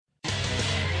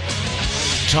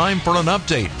time for an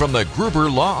update from the Gruber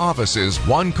Law Office's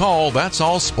One Call, That's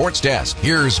All Sports Desk.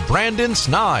 Here's Brandon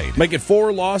Snide. Make it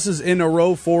 4 losses in a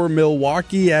row for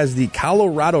Milwaukee as the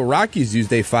Colorado Rockies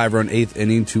used a 5-run 8th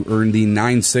inning to earn the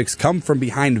 9-6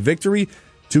 come-from-behind victory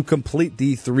to complete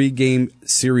the 3-game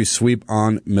series sweep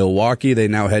on Milwaukee. They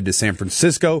now head to San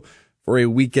Francisco for a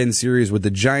weekend series with the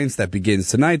Giants that begins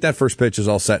tonight. That first pitch is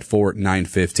all set for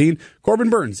 9:15. Corbin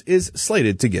Burns is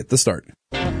slated to get the start.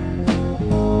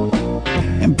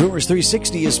 And Brewers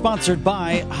 360 is sponsored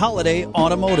by Holiday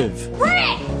Automotive.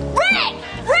 Rick!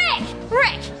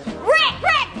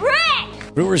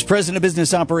 Brewers President of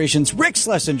Business Operations, Rick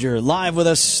Schlesinger, live with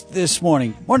us this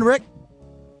morning. Morning, Rick.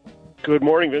 Good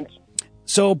morning, Vince.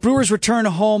 So Brewers return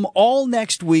home all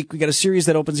next week. We got a series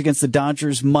that opens against the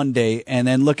Dodgers Monday, and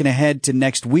then looking ahead to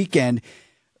next weekend,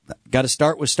 got to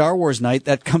start with Star Wars night.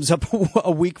 That comes up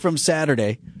a week from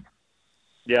Saturday.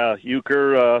 Yeah,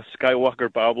 Euchre, Skywalker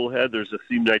bobblehead. There's a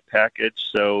theme night package,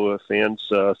 so fans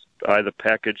buy the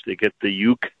package. They get the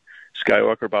Uke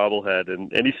Skywalker bobblehead,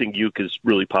 and anything Uke is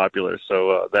really popular,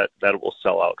 so that will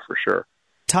sell out for sure.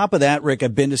 Top of that, Rick,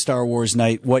 I've been to Star Wars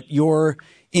night. What your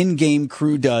in-game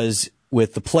crew does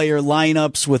with the player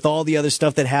lineups, with all the other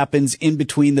stuff that happens in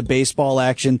between the baseball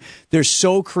action, they're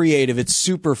so creative. It's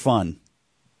super fun.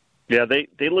 Yeah,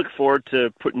 they look forward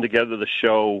to putting together the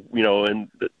show, and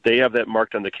they have that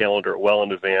marked on the calendar well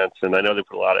in advance, and I know they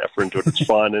put a lot of effort into it. It's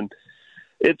fun, and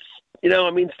it's,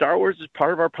 Star Wars is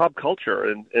part of our pop culture,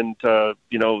 and it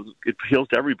appeals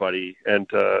to everybody, and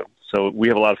so we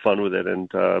have a lot of fun with it,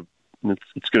 and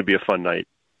it's going to be a fun night.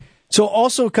 So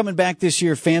also coming back this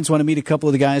year, fans want to meet a couple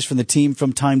of the guys from the team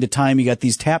from time to time. You got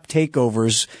these tap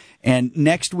takeovers, and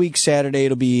next week, Saturday,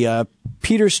 it'll be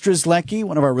Peter Strzelecki,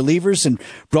 one of our relievers, and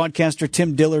broadcaster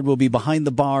Tim Dillard will be behind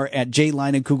the bar at Jay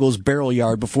Leinenkugel's Barrel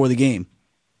Yard before the game.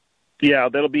 Yeah,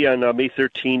 that'll be on May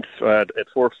 13th at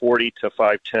 4:40 to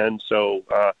 5:10. So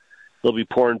they'll be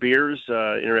pouring beers,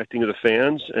 interacting with the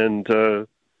fans, and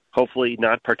hopefully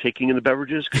not partaking in the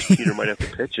beverages because Peter might have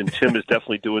to pitch, and Tim is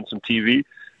definitely doing some TV.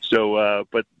 So,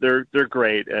 but they're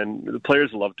great, and the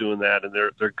players love doing that, and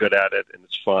they're good at it, and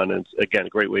it's fun, and it's, again, a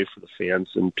great way for the fans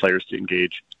and players to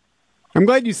engage. I'm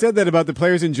glad you said that about the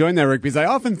players enjoying that, Rick, because I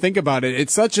often think about it.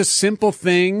 It's such a simple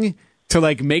thing to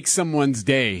make someone's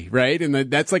day, right? And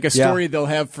that's like a story they'll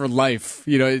have for life.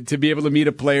 To be able to meet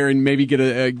a player and maybe get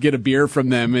a beer from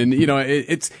them, and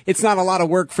it's not a lot of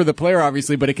work for the player,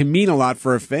 obviously, but it can mean a lot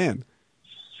for a fan.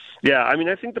 Yeah, I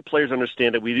think the players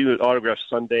understand that we do autograph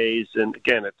Sundays, and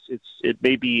again, it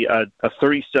may be a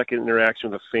 30-second interaction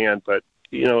with a fan, but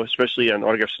especially on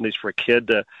autograph Sundays for a kid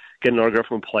to get an autograph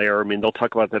from a player, they'll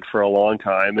talk about that for a long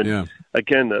time. And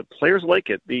again, the players like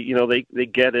it. They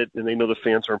get it, and they know the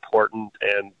fans are important,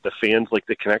 and the fans like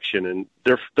the connection, and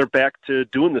they're back to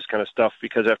doing this kind of stuff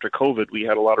because after COVID, we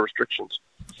had a lot of restrictions.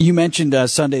 You mentioned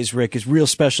Sundays, Rick, is a real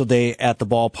special day at the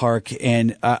ballpark,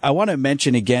 and I want to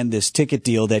mention again this ticket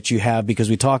deal that you have because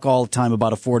we talk all the time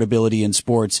about affordability in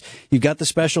sports. You've got the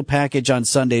special package on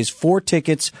Sundays, 4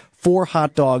 tickets, 4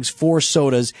 hot dogs, 4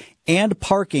 sodas, and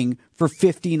parking for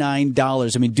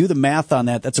 $59. Do the math on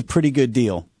that. That's a pretty good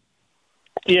deal.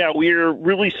 Yeah, we're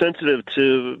really sensitive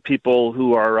to people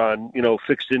who are on,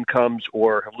 fixed incomes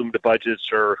or have limited budgets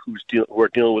or who are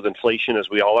dealing with inflation, as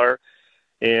we all are.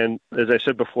 And as I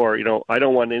said before, I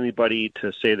don't want anybody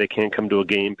to say they can't come to a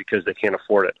game because they can't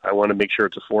afford it. I want to make sure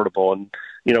it's affordable. And,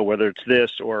 whether it's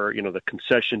this or, the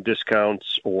concession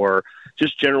discounts or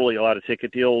just generally a lot of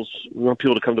ticket deals, we want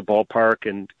people to come to the ballpark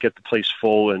and get the place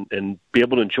full and be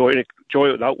able to enjoy it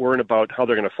without worrying about how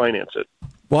they're going to finance it.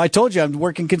 Well, I told you I'm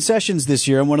working concessions this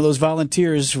year. I'm one of those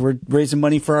volunteers. We're raising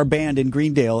money for our band in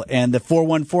Greendale, and the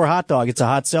 414 hot dog, it's a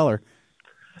hot seller.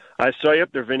 I saw you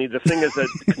up there, Vinny. The thing is that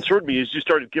concerned me is you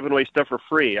started giving away stuff for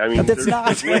free. That's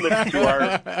there's limits to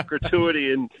our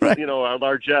gratuity and, our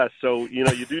largesse. So,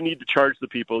 you do need to charge the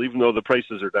people, even though the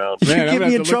prices are down. You get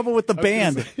me in trouble with the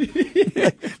band.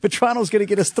 Petrano's going to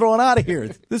get us thrown out of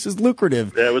here. This is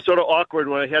lucrative. Yeah, it was sort of awkward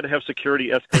when I had to have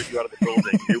security escort you out of the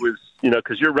building. It was,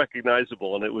 because you're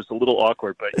recognizable, and it was a little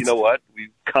awkward. But you know what?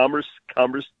 Commerce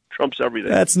trumps everything.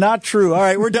 That's not true. All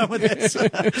right, we're done with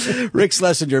this. Rick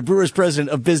Schlesinger, Brewers President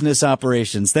of Business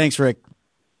Operations. Thanks, Rick.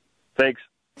 Thanks.